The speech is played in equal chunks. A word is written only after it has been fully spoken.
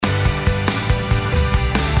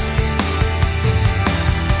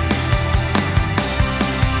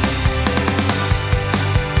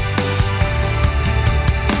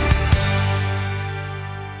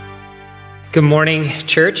Good morning,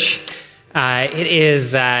 church. It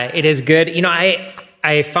is good. You know,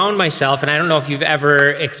 I found myself, and I don't know if you've ever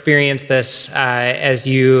experienced this as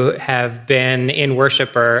you have been in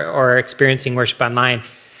worship or experiencing worship online,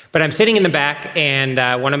 but I'm sitting in the back,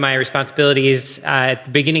 and one of my responsibilities at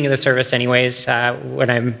the beginning of the service, anyways, when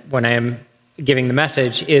I'm giving the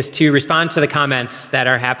message, is to respond to the comments that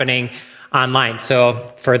are happening online.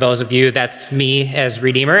 So for those of you, that's me as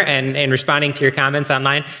Redeemer, and responding to your comments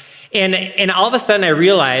online. And all of a sudden I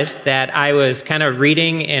realized that I was kind of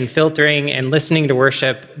reading and filtering and listening to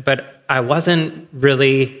worship, but I wasn't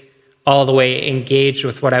really all the way engaged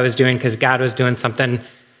with what I was doing because God was doing something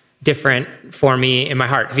different for me in my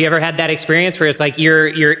heart. Have you ever had that experience where it's like you're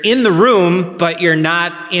in the room, but you're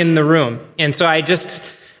not in the room? And so I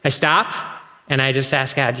stopped and I just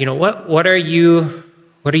asked God, what are you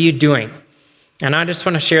doing? And I just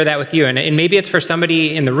want to share that with you. And maybe it's for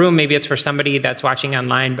somebody in the room, maybe it's for somebody that's watching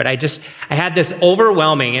online, but I had this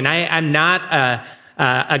overwhelming, and I'm not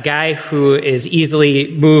a guy who is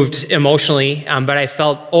easily moved emotionally, but I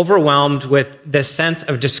felt overwhelmed with this sense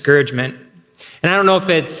of discouragement. And I don't know if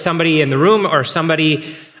it's somebody in the room or somebody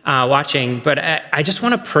watching, but I just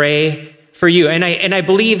want to pray for you. And I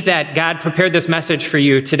believe that God prepared this message for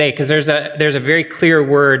you today because there's a very clear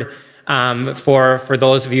word for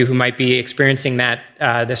those of you who might be experiencing that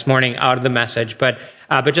this morning out of the message. But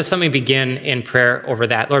just let me begin in prayer over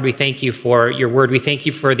that. Lord, we thank you for your word. We thank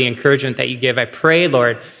you for the encouragement that you give. I pray,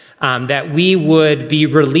 Lord, that we would be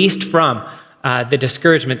released from the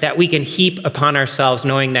discouragement that we can heap upon ourselves,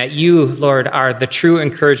 knowing that you, Lord, are the true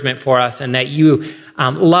encouragement for us and that you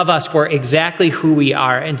love us for exactly who we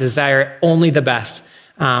are and desire only the best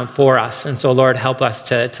for us. And so, Lord, help us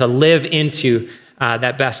to live into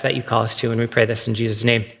that best that you call us to. And we pray this in Jesus'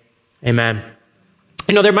 name. Amen.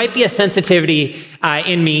 There might be a sensitivity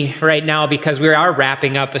in me right now because we are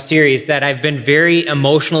wrapping up a series that I've been very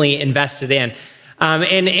emotionally invested in.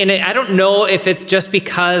 And I don't know if it's just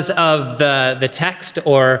because of the text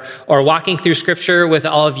or walking through scripture with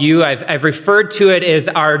all of you. I've referred to it as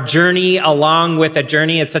our journey along with a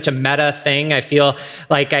journey. It's such a meta thing. I feel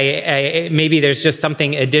like I maybe there's just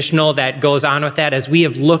something additional that goes on with that as we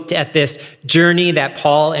have looked at this journey that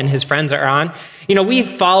Paul and his friends are on. We've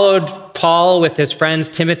followed Paul with his friends,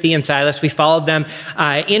 Timothy and Silas. We followed them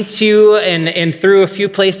into and through a few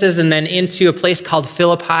places and then into a place called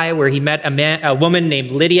Philippi where he met a woman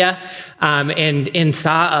named Lydia and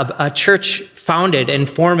saw a church founded and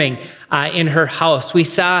forming in her house. We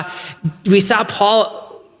saw Paul,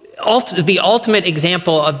 the ultimate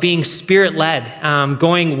example of being spirit-led,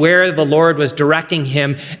 going where the Lord was directing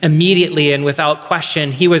him immediately and without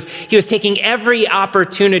question. He was taking every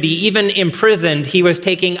opportunity, even imprisoned, he was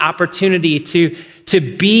taking opportunity to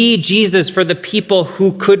be Jesus for the people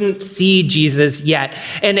who couldn't see Jesus yet.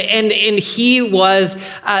 And he was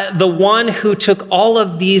the one who took all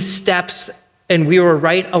of these steps, and we were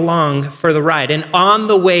right along for the ride. And on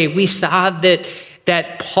the way, we saw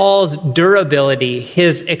that Paul's durability,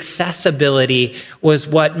 his accessibility was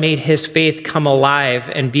what made his faith come alive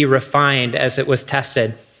and be refined as it was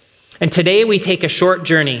tested. And today we take a short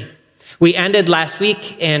journey. We ended last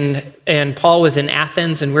week and Paul was in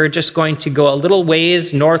Athens, and we're just going to go a little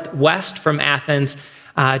ways northwest from Athens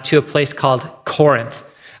to a place called Corinth.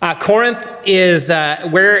 Corinth is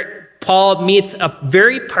where Paul meets a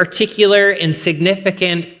very particular and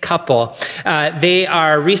significant couple. They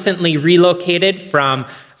are recently relocated from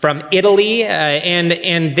Italy,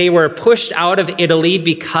 and they were pushed out of Italy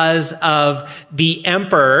because of the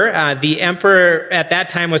emperor. The emperor at that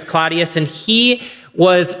time was Claudius, and he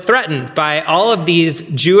was threatened by all of these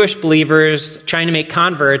Jewish believers trying to make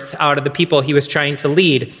converts out of the people he was trying to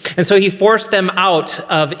lead. And so he forced them out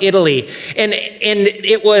of Italy. And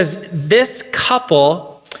it was this couple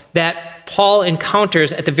that Paul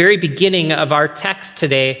encounters at the very beginning of our text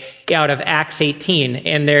today out of Acts 18,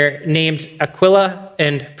 and they're named Aquila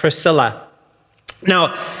and Priscilla.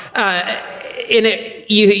 Now,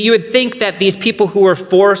 you would think that these people who were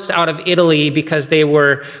forced out of Italy because they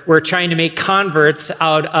were trying to make converts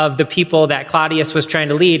out of the people that Claudius was trying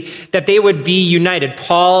to lead, that they would be united.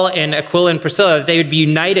 Paul and Aquila and Priscilla, they would be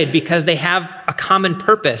united because they have a common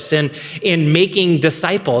purpose in making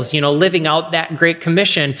disciples, living out that Great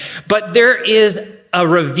Commission. But there is a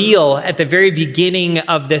reveal at the very beginning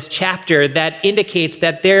of this chapter that indicates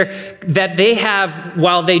that they have,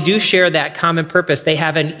 while they do share that common purpose, they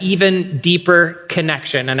have an even deeper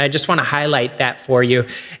connection. And I just want to highlight that for you.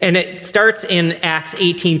 And it starts in Acts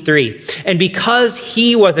 18:3. And because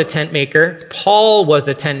he was a tent maker, Paul was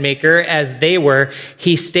a tent maker as they were,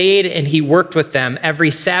 he stayed and he worked with them.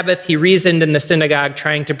 Every Sabbath he reasoned in the synagogue,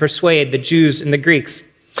 trying to persuade the Jews and the Greeks.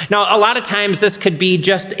 Now, a lot of times this could be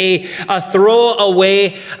just a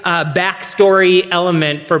throwaway backstory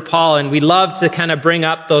element for Paul, and we love to kind of bring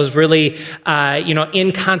up those really,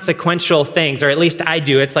 inconsequential things, or at least I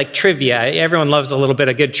do. It's like trivia. Everyone loves a little bit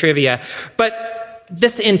of good trivia. But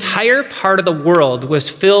this entire part of the world was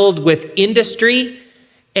filled with industry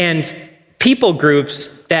and people groups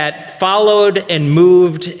that followed and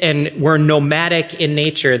moved and were nomadic in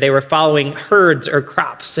nature. They were following herds or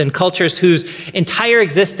crops, and cultures whose entire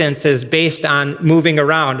existence is based on moving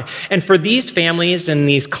around. And for these families and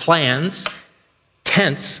these clans,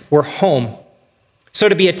 tents were home. So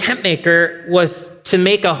to be a tent maker was to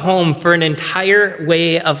make a home for an entire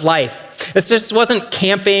way of life. It just wasn't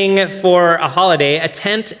camping for a holiday. A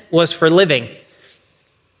tent was for living.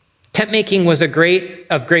 Tent making was of great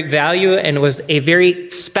value and was a very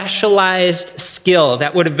specialized skill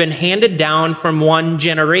that would have been handed down from one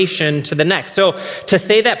generation to the next. So to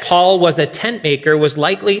say that Paul was a tent maker was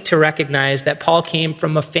likely to recognize that Paul came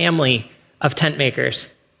from a family of tent makers.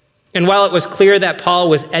 And while it was clear that Paul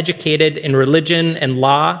was educated in religion and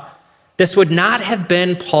law, this would not have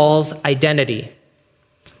been Paul's identity.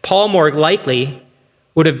 Paul more likely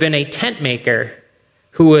would have been a tent maker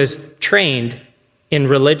who was trained in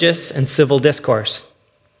religious and civil discourse.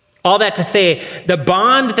 All that to say, the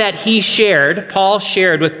bond that Paul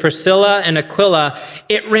shared with Priscilla and Aquila,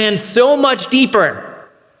 it ran so much deeper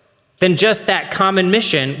than just that common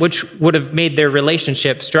mission, which would have made their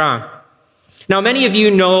relationship strong. Now, many of you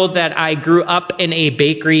know that I grew up in a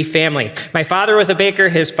bakery family. My father was a baker,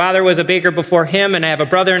 his father was a baker before him, and I have a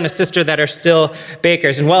brother and a sister that are still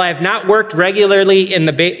bakers. And while I have not worked regularly in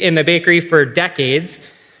the bakery for decades,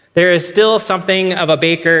 there is still something of a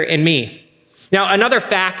baker in me. Now, another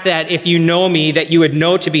fact that if you know me, that you would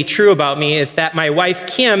know to be true about me is that my wife,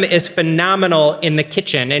 Kim, is phenomenal in the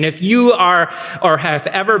kitchen. And if you are or have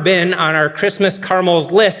ever been on our Christmas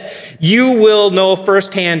caramels list, you will know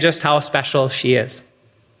firsthand just how special she is.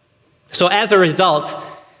 So as a result,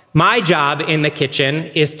 my job in the kitchen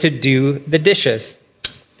is to do the dishes.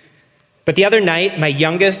 But the other night, my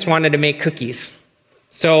youngest wanted to make cookies.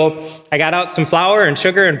 So I got out some flour and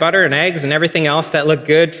sugar and butter and eggs and everything else that looked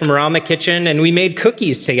good from around the kitchen, and we made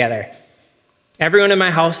cookies together. Everyone in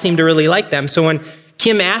my house seemed to really like them. So when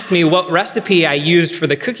Kim asked me what recipe I used for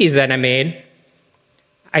the cookies that I made,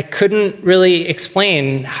 I couldn't really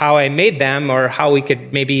explain how I made them or how we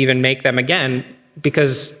could maybe even make them again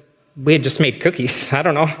because we had just made cookies. I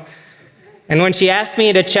don't know. And when she asked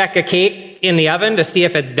me to check a cake in the oven to see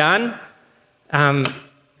if it's done,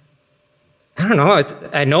 I don't know.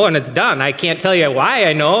 I know when it's done. I can't tell you why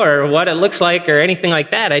I know or what it looks like or anything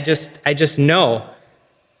like that. I just know.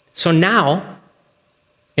 So now,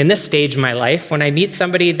 in this stage of my life, when I meet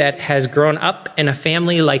somebody that has grown up in a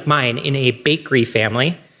family like mine, in a bakery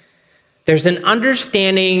family, there's an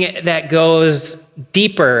understanding that goes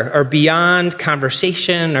deeper or beyond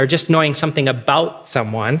conversation or just knowing something about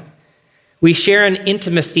someone. We share an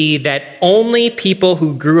intimacy that only people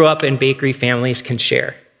who grew up in bakery families can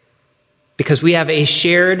share, because we have a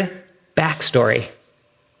shared backstory.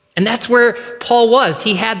 And that's where Paul was.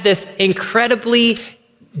 He had this incredibly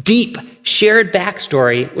deep shared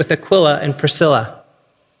backstory with Aquila and Priscilla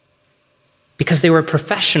because they were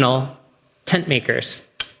professional tent makers.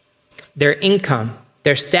 Their income,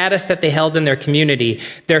 their status that they held in their community,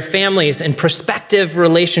 their families and prospective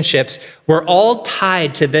relationships were all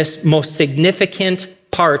tied to this most significant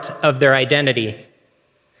part of their identity.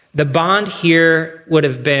 The bond here would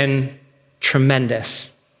have been tremendous.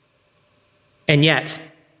 And yet,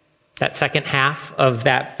 that second half of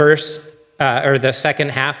that verse, or the second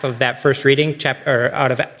half of that first reading,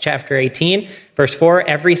 out of chapter 18, verse 4,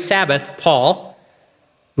 every Sabbath, Paul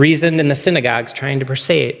reasoned in the synagogues trying to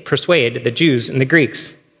persuade the Jews and the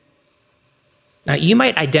Greeks. Now, you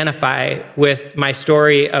might identify with my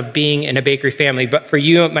story of being in a bakery family, but for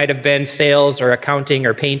you, it might have been sales or accounting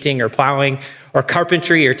or painting or plowing or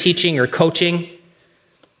carpentry or teaching or coaching.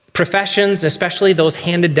 Professions, especially those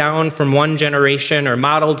handed down from one generation or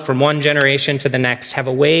modeled from one generation to the next, have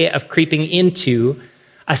a way of creeping into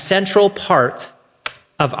a central part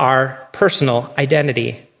of our personal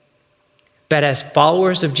identity. But as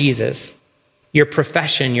followers of Jesus, your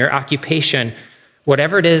profession, your occupation,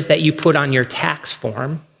 whatever it is that you put on your tax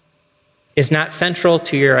form, is not central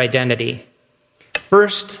to your identity.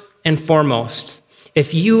 First and foremost,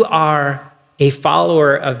 if you are a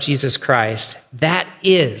follower of Jesus Christ, that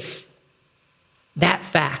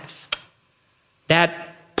fact,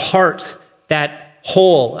 that part, that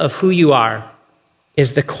whole of who you are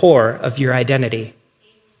is the core of your identity.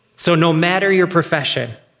 So no matter your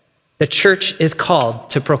profession, the church is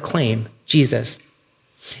called to proclaim Jesus.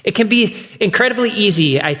 It can be incredibly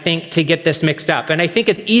easy, I think, to get this mixed up. And I think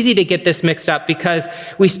it's easy to get this mixed up because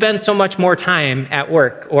we spend so much more time at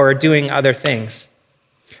work or doing other things.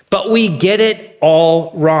 But we get it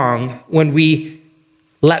all wrong when we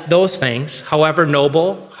let those things, however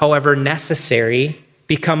noble, however necessary,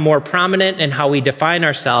 become more prominent in how we define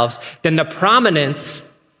ourselves than the prominence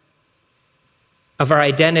of our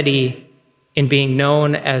identity in being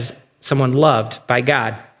known as someone loved by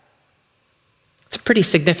God. It's a pretty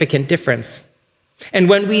significant difference. And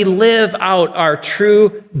when we live out our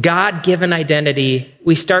true God-given identity,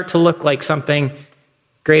 we start to look like something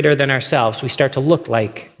greater than ourselves. We start to look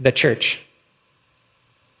like the church.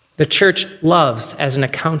 The church loves as an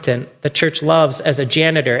accountant. The church loves as a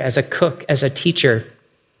janitor, as a cook, as a teacher,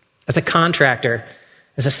 as a contractor,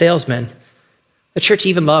 as a salesman. The church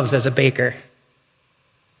even loves as a baker.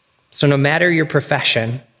 So no matter your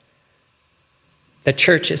profession, the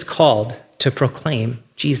church is called to proclaim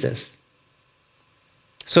Jesus.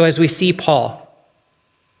 So as we see Paul,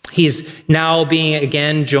 he's now being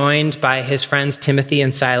again joined by his friends Timothy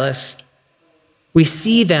and Silas. We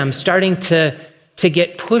see them starting to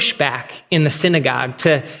get pushback in the synagogue,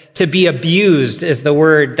 to be abused is the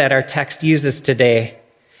word that our text uses today,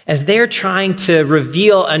 as they're trying to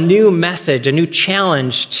reveal a new message, a new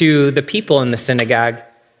challenge to the people in the synagogue.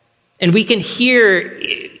 And we can hear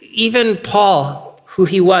even Paul, who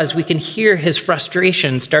he was, we can hear his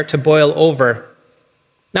frustration start to boil over.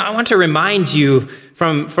 Now, I want to remind you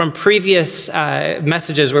from previous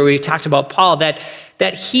messages where we talked about Paul that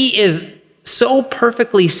he is so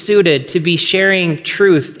perfectly suited to be sharing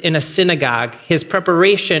truth in a synagogue. His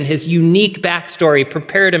preparation, his unique backstory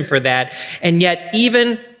prepared him for that. And yet,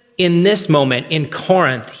 even in this moment in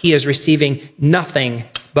Corinth, he is receiving nothing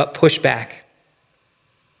but pushback.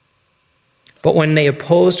 But when they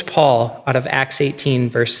opposed Paul out of Acts 18,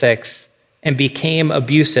 verse 6, and became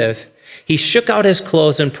abusive, he shook out his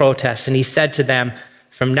clothes in protest, and he said to them,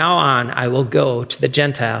 "From now on, I will go to the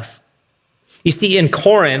Gentiles." You see, in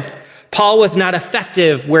Corinth, Paul was not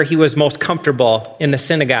effective where he was most comfortable in the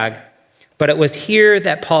synagogue, but it was here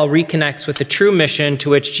that Paul reconnects with the true mission to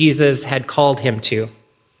which Jesus had called him to.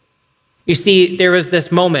 You see, there was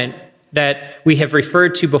this moment that we have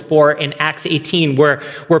referred to before in Acts 18, where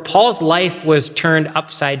Paul's life was turned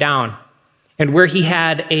upside down and where he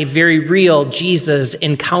had a very real Jesus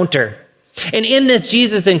encounter. And in this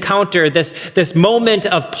Jesus encounter, this moment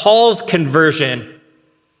of Paul's conversion,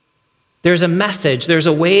 there's a message, there's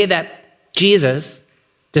a way that Jesus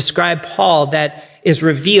described Paul that is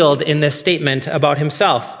revealed in this statement about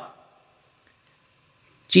himself.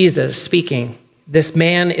 Jesus speaking, "This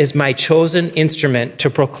man is my chosen instrument to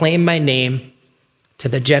proclaim my name to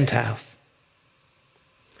the Gentiles."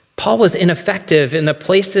 Paul was ineffective in the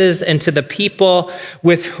places and to the people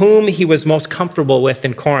with whom he was most comfortable with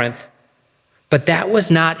in Corinth. But that was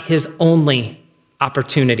not his only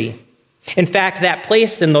opportunity. In fact, that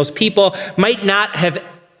place and those people might not have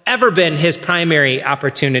ever been his primary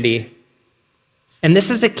opportunity. And this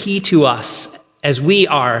is a key to us as we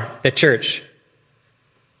are the church,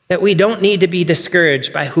 that we don't need to be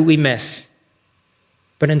discouraged by who we miss,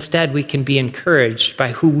 but instead we can be encouraged by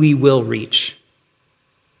who we will reach.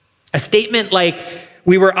 A statement like,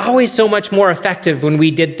 "We were always so much more effective when we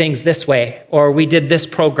did things this way," or "we did this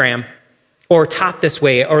program," or "taught this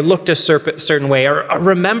way," or "looked a certain way," or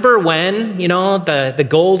 "remember when, the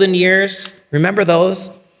golden years, remember those?"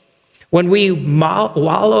 When we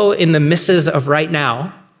wallow in the misses of right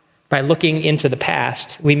now by looking into the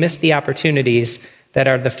past, we miss the opportunities that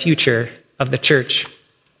are the future of the church.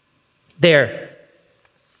 There,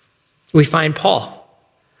 we find Paul,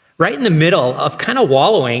 right in the middle of kind of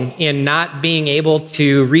wallowing in not being able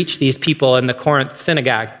to reach these people in the Corinth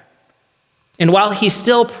synagogue. And while he's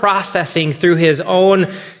still processing through his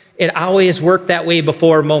own, "it always worked that way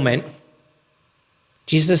before" moment,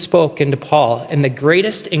 Jesus spoke into Paul, and the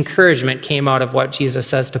greatest encouragement came out of what Jesus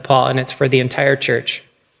says to Paul, and it's for the entire church.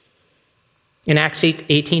 In Acts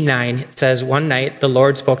 18:9, it says, "One night the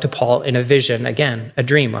Lord spoke to Paul in a vision," again, a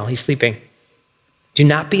dream while he's sleeping. "Do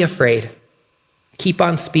not be afraid. Keep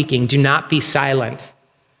on speaking. Do not be silent,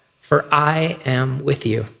 for I am with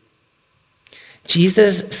you."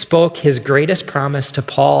 Jesus spoke his greatest promise to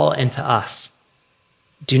Paul and to us.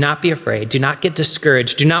 Do not be afraid. Do not get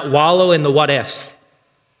discouraged. Do not wallow in the what ifs.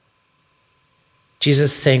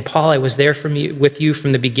 Jesus is saying, "Paul, I was there with you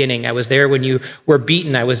from the beginning. I was there when you were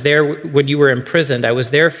beaten. I was there when you were imprisoned. I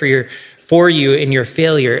was there for you in your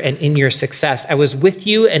failure and in your success. I was with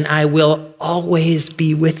you, and I will always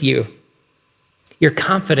be with you." Your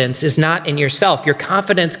confidence is not in yourself. Your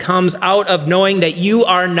confidence comes out of knowing that you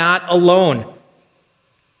are not alone.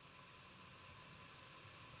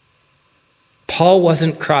 Paul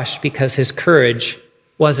wasn't crushed because his courage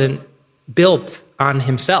wasn't built on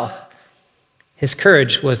himself. His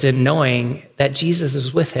courage was in knowing that Jesus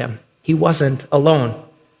is with him. He wasn't alone.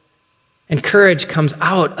 And courage comes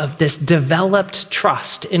out of this developed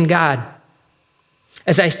trust in God.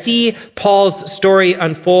 As I see Paul's story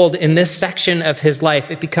unfold in this section of his life,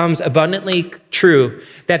 it becomes abundantly true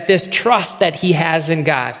that this trust that he has in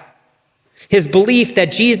God, his belief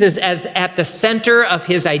that Jesus is at the center of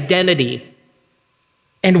his identity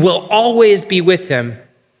and will always be with him,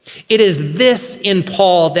 it is this in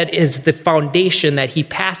Paul that is the foundation that he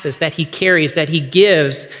passes, that he carries, that he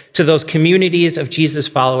gives to those communities of Jesus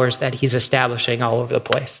followers that he's establishing all over the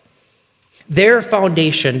place. Their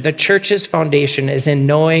foundation, the church's foundation, is in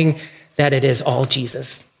knowing that it is all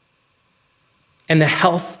Jesus. And the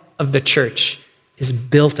health of the church is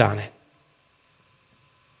built on it.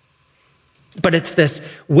 But it's this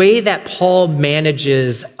way that Paul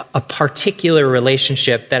manages a particular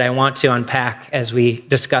relationship that I want to unpack as we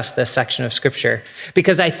discuss this section of Scripture.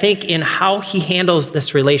 Because I think in how he handles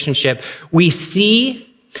this relationship, we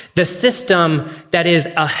see the system that is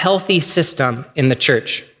a healthy system in the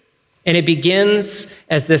church. And it begins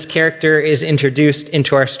as this character is introduced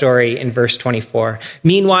into our story in verse 24.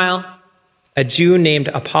 Meanwhile, a Jew named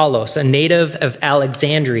Apollos, a native of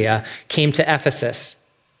Alexandria, came to Ephesus.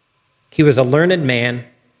 He was a learned man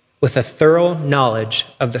with a thorough knowledge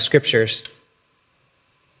of the Scriptures.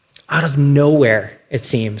 Out of nowhere, it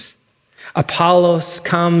seems, Apollos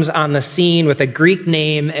comes on the scene with a Greek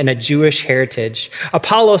name and a Jewish heritage.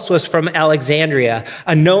 Apollos was from Alexandria,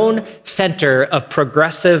 a known center of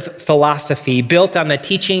progressive philosophy built on the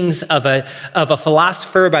teachings of a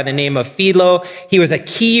philosopher by the name of Philo. He was a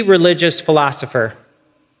key religious philosopher,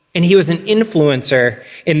 and he was an influencer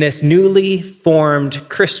in this newly formed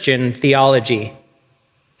Christian theology.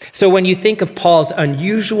 So when you think of Paul's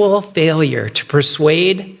unusual failure to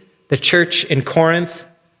persuade the church in Corinth,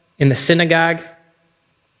 in the synagogue,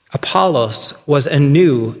 Apollos was a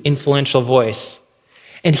new influential voice.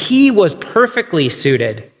 And he was perfectly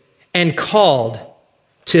suited and called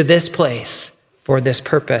to this place for this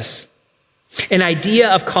purpose. An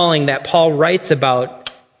idea of calling that Paul writes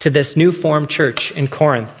about to this new formed church in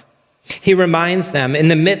Corinth. He reminds them in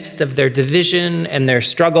the midst of their division and their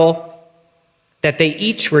struggle that they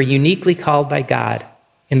each were uniquely called by God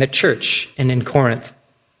in the church and in Corinth.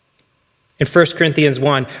 In 1 Corinthians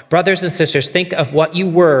 1, brothers and sisters, think of what you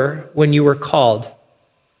were when you were called.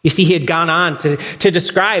 You see, he had gone on to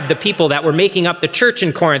describe the people that were making up the church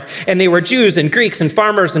in Corinth, and they were Jews and Greeks and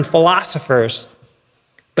farmers and philosophers,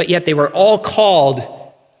 but yet they were all called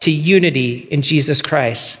to unity in Jesus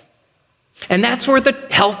Christ. And that's where the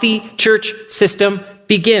healthy church system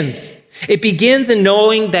begins. It begins in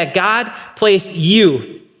knowing that God placed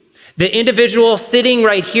you, the individual sitting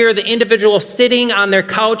right here, the individual sitting on their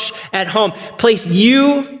couch at home, place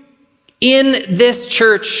you in this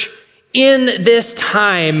church, in this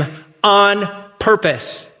time, on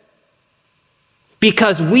purpose.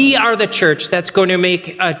 Because we are the church that's going to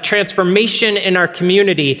make a transformation in our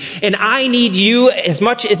community. And I need you as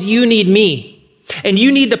much as you need me. And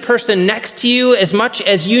you need the person next to you as much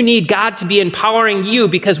as you need God to be empowering you,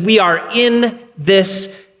 because we are in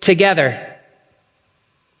this together.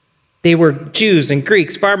 They were Jews and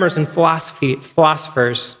Greeks, farmers and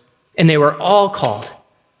philosophers, and they were all called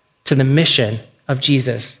to the mission of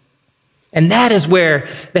Jesus. And that is where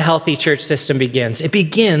the healthy church system begins. It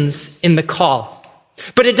begins in the call.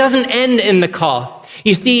 But it doesn't end in the call.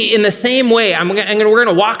 You see, in the same way, we're going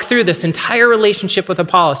to walk through this entire relationship with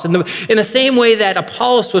Apollos. In the same way that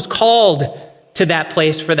Apollos was called to that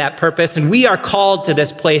place for that purpose, and we are called to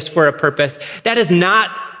this place for a purpose, that is not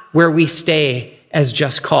where we stay as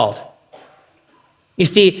just called. You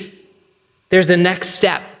see, there's a next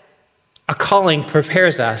step. A calling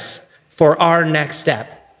prepares us for our next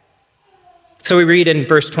step. So we read in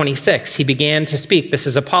verse 26, he began to speak, this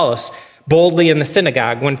is Apollos, boldly in the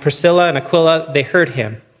synagogue. When Priscilla and Aquila, they heard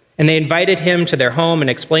him, and they invited him to their home and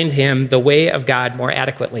explained to him the way of God more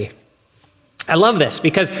adequately. I love this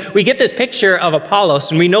because we get this picture of Apollos,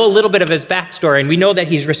 and we know a little bit of his backstory, and we know that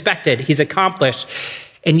he's respected, he's accomplished,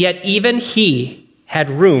 and yet even he had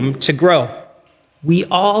room to grow. We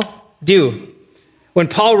all do. When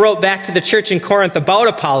Paul wrote back to the church in Corinth about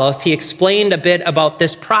Apollos, he explained a bit about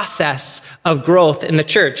this process of growth in the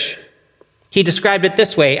church. He described it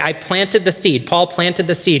this way: I planted the seed. Paul planted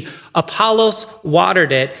the seed. Apollos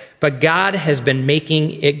watered it, but God has been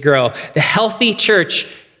making it grow. The healthy church,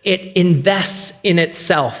 it invests in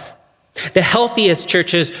itself. The healthiest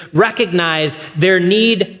churches recognize their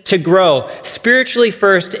need to grow spiritually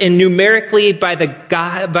first and numerically by the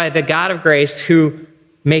God of grace who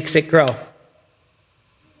makes it grow.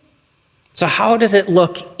 So how does it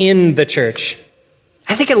look in the church?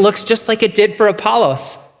 I think it looks just like it did for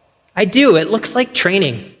Apollos. I do. It looks like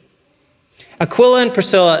training. Aquila and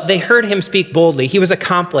Priscilla, they heard him speak boldly. He was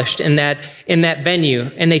accomplished in that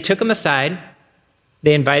venue, and they took him aside.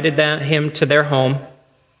 They invited him to their home,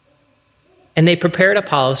 and they prepared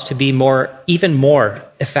Apollos to be even more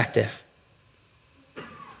effective.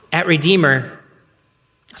 At Redeemer,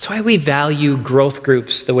 that's why we value growth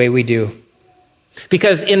groups the way we do.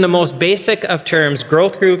 Because in the most basic of terms,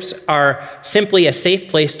 growth groups are simply a safe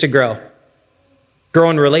place to grow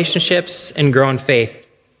in relationships and grow in faith.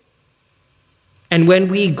 And when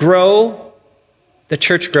we grow, the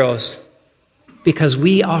church grows because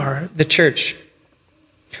we are the church.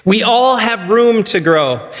 We all have room to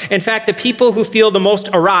grow. In fact, the people who feel the most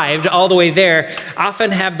arrived all the way there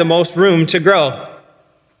often have the most room to grow.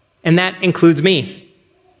 And that includes me.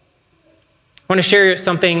 I want to share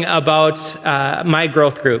something about my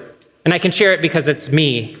growth group. And I can share it because it's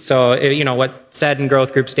me. So, what's said in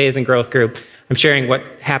growth group stays in growth group. I'm sharing what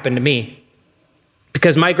happened to me.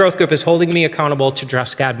 Because my growth group is holding me accountable to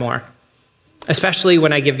trust God more. Especially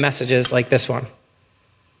when I give messages like this one.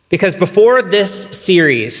 Because before this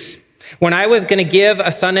series, when I was going to give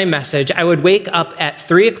a Sunday message, I would wake up at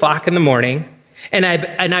 3 o'clock in the morning and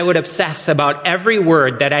I would obsess about every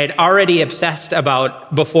word that I had already obsessed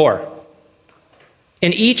about before.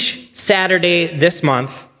 And each Saturday this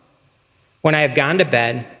month, when I have gone to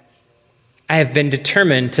bed, I have been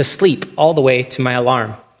determined to sleep all the way to my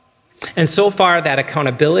alarm. And so far, that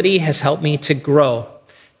accountability has helped me to grow,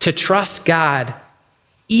 to trust God,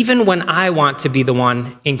 even when I want to be the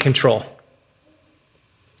one in control.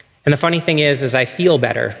 And the funny thing is I feel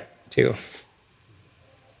better too.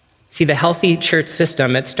 See, the healthy church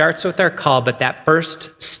system, it starts with our call, but that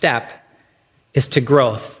first step is to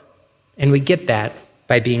growth. And we get that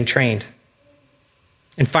by being trained.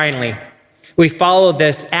 And finally, we follow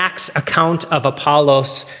this Acts account of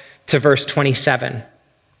Apollos to verse 27.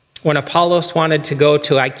 When Apollos wanted to go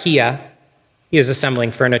to Achaia, he was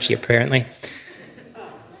assembling furniture apparently,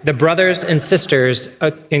 the brothers and sisters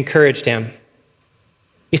encouraged him.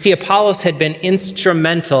 You see, Apollos had been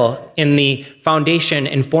instrumental in the foundation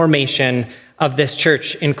and formation of this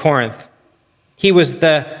church in Corinth. He was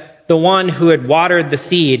the one who had watered the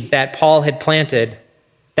seed that Paul had planted,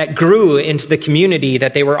 that grew into the community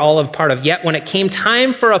that they were all a part of. Yet when it came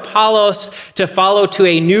time for Apollos to follow to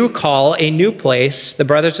a new call, a new place, the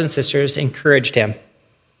brothers and sisters encouraged him.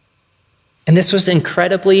 And this was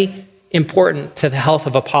incredibly important to the health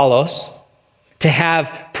of Apollos, to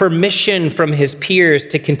have permission from his peers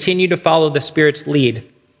to continue to follow the Spirit's lead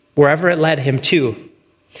wherever it led him to.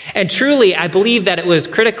 And truly, I believe that it was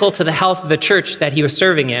critical to the health of the church that he was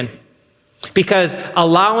serving in. Because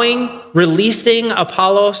releasing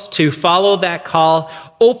Apollos to follow that call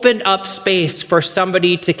opened up space for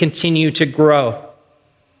somebody to continue to grow.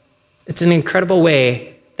 It's an incredible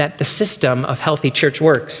way that the system of healthy church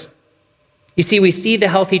works. You see, we see the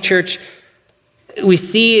healthy church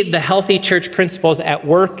principles at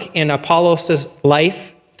work in Apollos'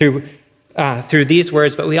 life through these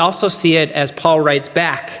words, but we also see it as Paul writes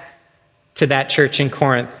back to that church in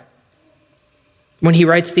Corinth. When he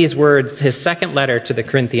writes these words, his second letter to the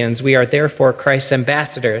Corinthians, we are therefore Christ's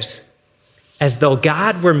ambassadors, as though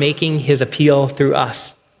God were making his appeal through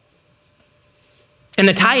us. And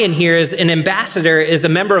the tie-in here is an ambassador is a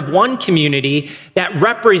member of one community that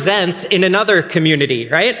represents in another community,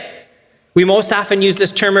 right? We most often use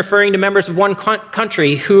this term referring to members of one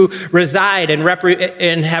country who reside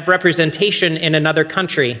and have representation in another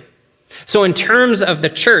country. So in terms of the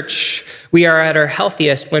church, we are at our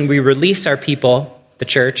healthiest when we release our people, the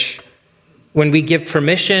church, when we give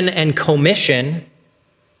permission and commission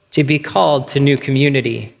to be called to new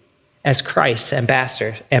community as Christ's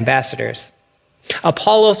ambassadors.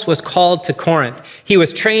 Apollos was called to Corinth. He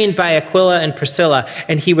was trained by Aquila and Priscilla,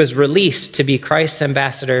 and he was released to be Christ's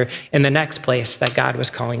ambassador in the next place that God was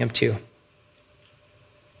calling him to.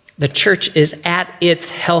 The church is at its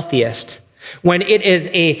healthiest when it is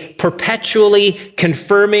perpetually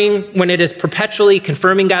confirming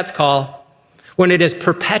God's call, when it is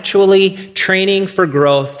perpetually training for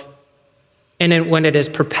growth, and when it is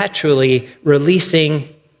perpetually releasing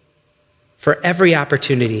for every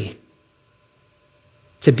opportunity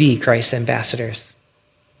to be Christ's ambassadors.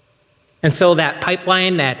 And so that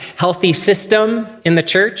pipeline, that healthy system in the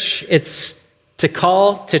church, it's to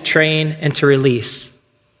call, to train, and to release.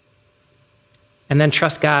 And then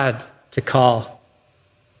trust God to call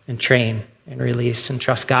and train and release, and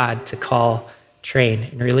trust God to call, train,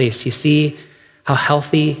 and release. You see how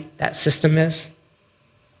healthy that system is?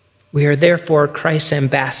 We are therefore Christ's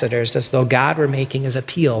ambassadors, as though God were making his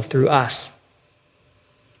appeal through us.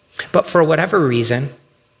 But for whatever reason,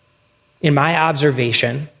 in my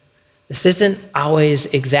observation, this isn't always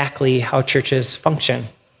exactly how churches function.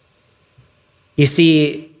 You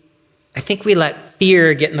see, I think we let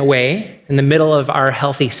fear get in the way in the middle of our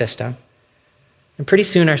healthy system. And pretty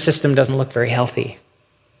soon our system doesn't look very healthy.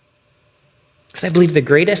 Because I believe the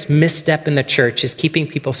greatest misstep in the church is keeping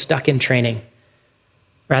people stuck in training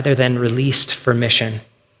rather than released for mission.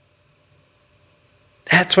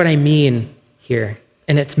 That's what I mean here.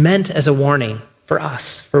 And it's meant as a warning for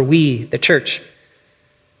us, for we, the church.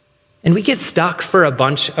 And we get stuck for a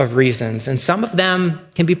bunch of reasons, and some of them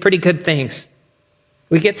can be pretty good things.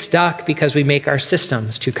 We get stuck because we make our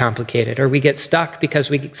systems too complicated, or we get stuck because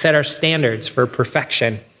we set our standards for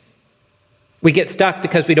perfection. We get stuck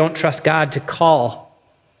because we don't trust God to call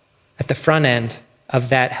at the front end of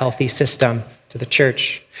that healthy system to the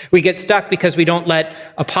church. We get stuck because we don't let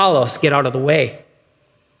Apollos get out of the way.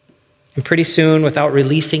 And pretty soon, without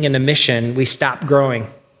releasing into mission, we stop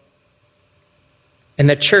growing. And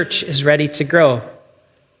the church is ready to grow.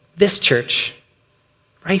 This church,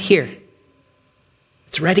 right here,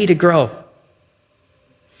 it's ready to grow.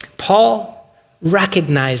 Paul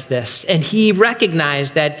recognized this, and he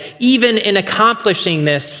recognized that even in accomplishing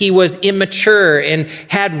this, he was immature and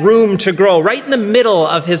had room to grow right in the middle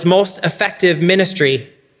of his most effective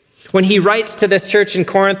ministry. When he writes to this church in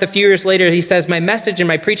Corinth a few years later, he says, "My message and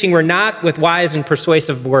my preaching were not with wise and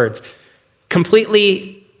persuasive words,"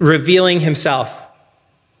 completely revealing himself.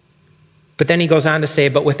 But then he goes on to say,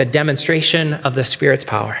 "but with a demonstration of the Spirit's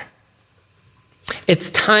power." It's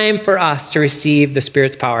time for us to receive the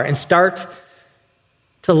Spirit's power and start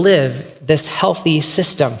to live this healthy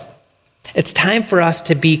system. It's time for us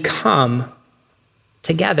to become,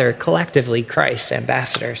 together, collectively, Christ's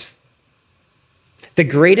ambassadors. The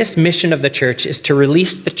greatest mission of the church is to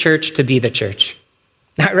release the church to be the church.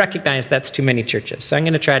 Now, I recognize that's too many churches, so I'm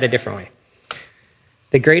going to try it a different way.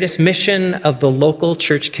 The greatest mission of the local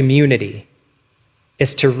church community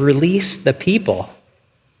is to release the people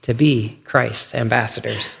to be Christ's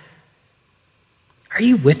ambassadors. Are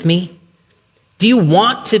you with me? Do you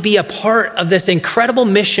want to be a part of this incredible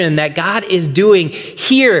mission that God is doing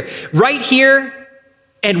here, right here,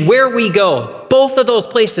 and where we go? Both of those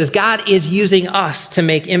places, God is using us to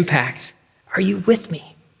make impact. Are you with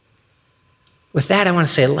me? With that, I want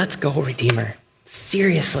to say, let's go, Redeemer.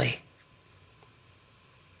 Seriously.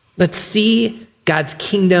 Let's see God's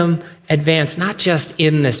kingdom advance, not just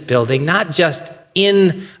in this building, not just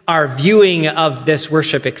in our viewing of this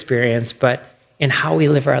worship experience, but in how we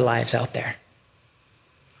live our lives out there.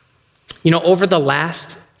 You know, over the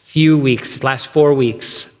last few weeks, last 4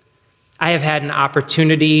 weeks, I have had an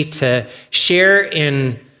opportunity to share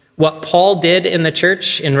in what Paul did in the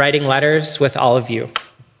church in writing letters with all of you.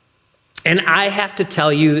 And I have to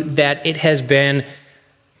tell you that it has been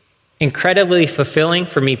incredibly fulfilling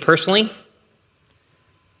for me personally.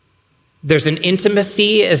 There's an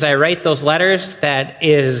intimacy as I write those letters that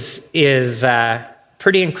is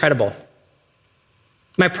pretty incredible.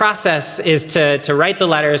 My process is to write the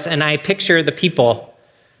letters, and I picture the people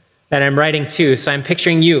that I'm writing to. So I'm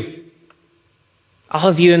picturing you, all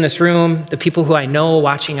of you in this room, the people who I know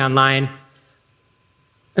watching online.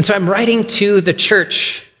 And so I'm writing to the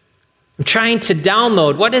church. I'm trying to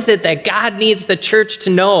download what is it that God needs the church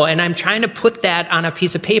to know, and I'm trying to put that on a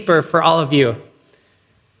piece of paper for all of you.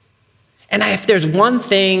 And if there's one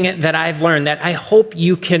thing that I've learned that I hope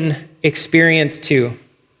you can experience too,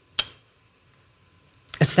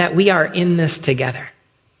 it's that we are in this together.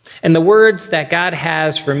 And the words that God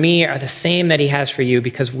has for me are the same that he has for you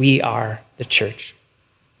because we are the church.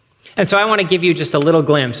 And so I want to give you just a little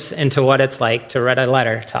glimpse into what it's like to write a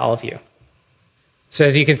letter to all of you. So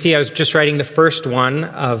as you can see, I was just writing the first one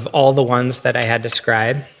of all the ones that I had to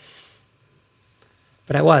scribe.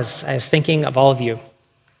 But I was thinking of all of you.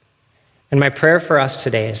 And my prayer for us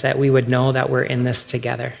today is that we would know that we're in this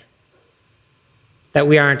together. That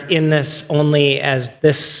we aren't in this only as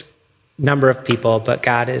this number of people, but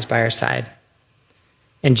God is by our side.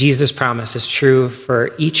 And Jesus' promise is true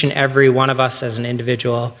for each and every one of us as an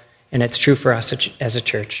individual, and it's true for us as a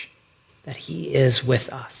church, that he is with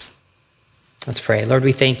us. Let's pray. Lord,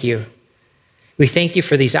 we thank you. We thank you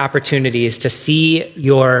for these opportunities to see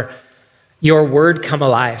your word come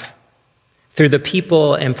alive through the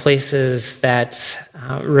people and places that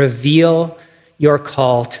reveal your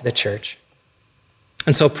call to the church.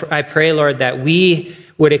 And so I pray, Lord, that we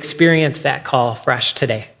would experience that call fresh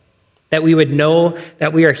today, that we would know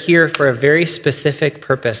that we are here for a very specific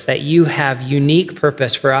purpose, that you have unique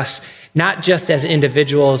purpose for us, not just as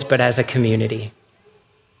individuals, but as a community.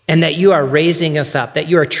 and that you are raising us up, that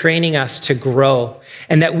you are training us to grow,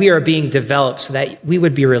 and that we are being developed so that we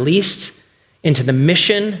would be released into the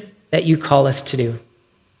mission that you call us to do.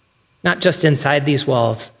 Not just inside these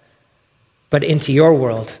walls, but into your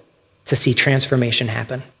world to see transformation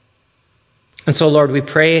happen. And so, Lord, we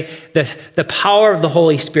pray the power of the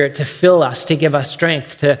Holy Spirit to fill us, to give us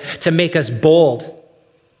strength, to make us bold,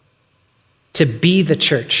 to be the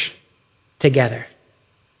church together.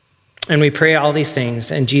 And we pray all these things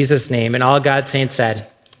in Jesus' name. And all God's saints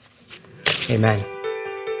said, amen.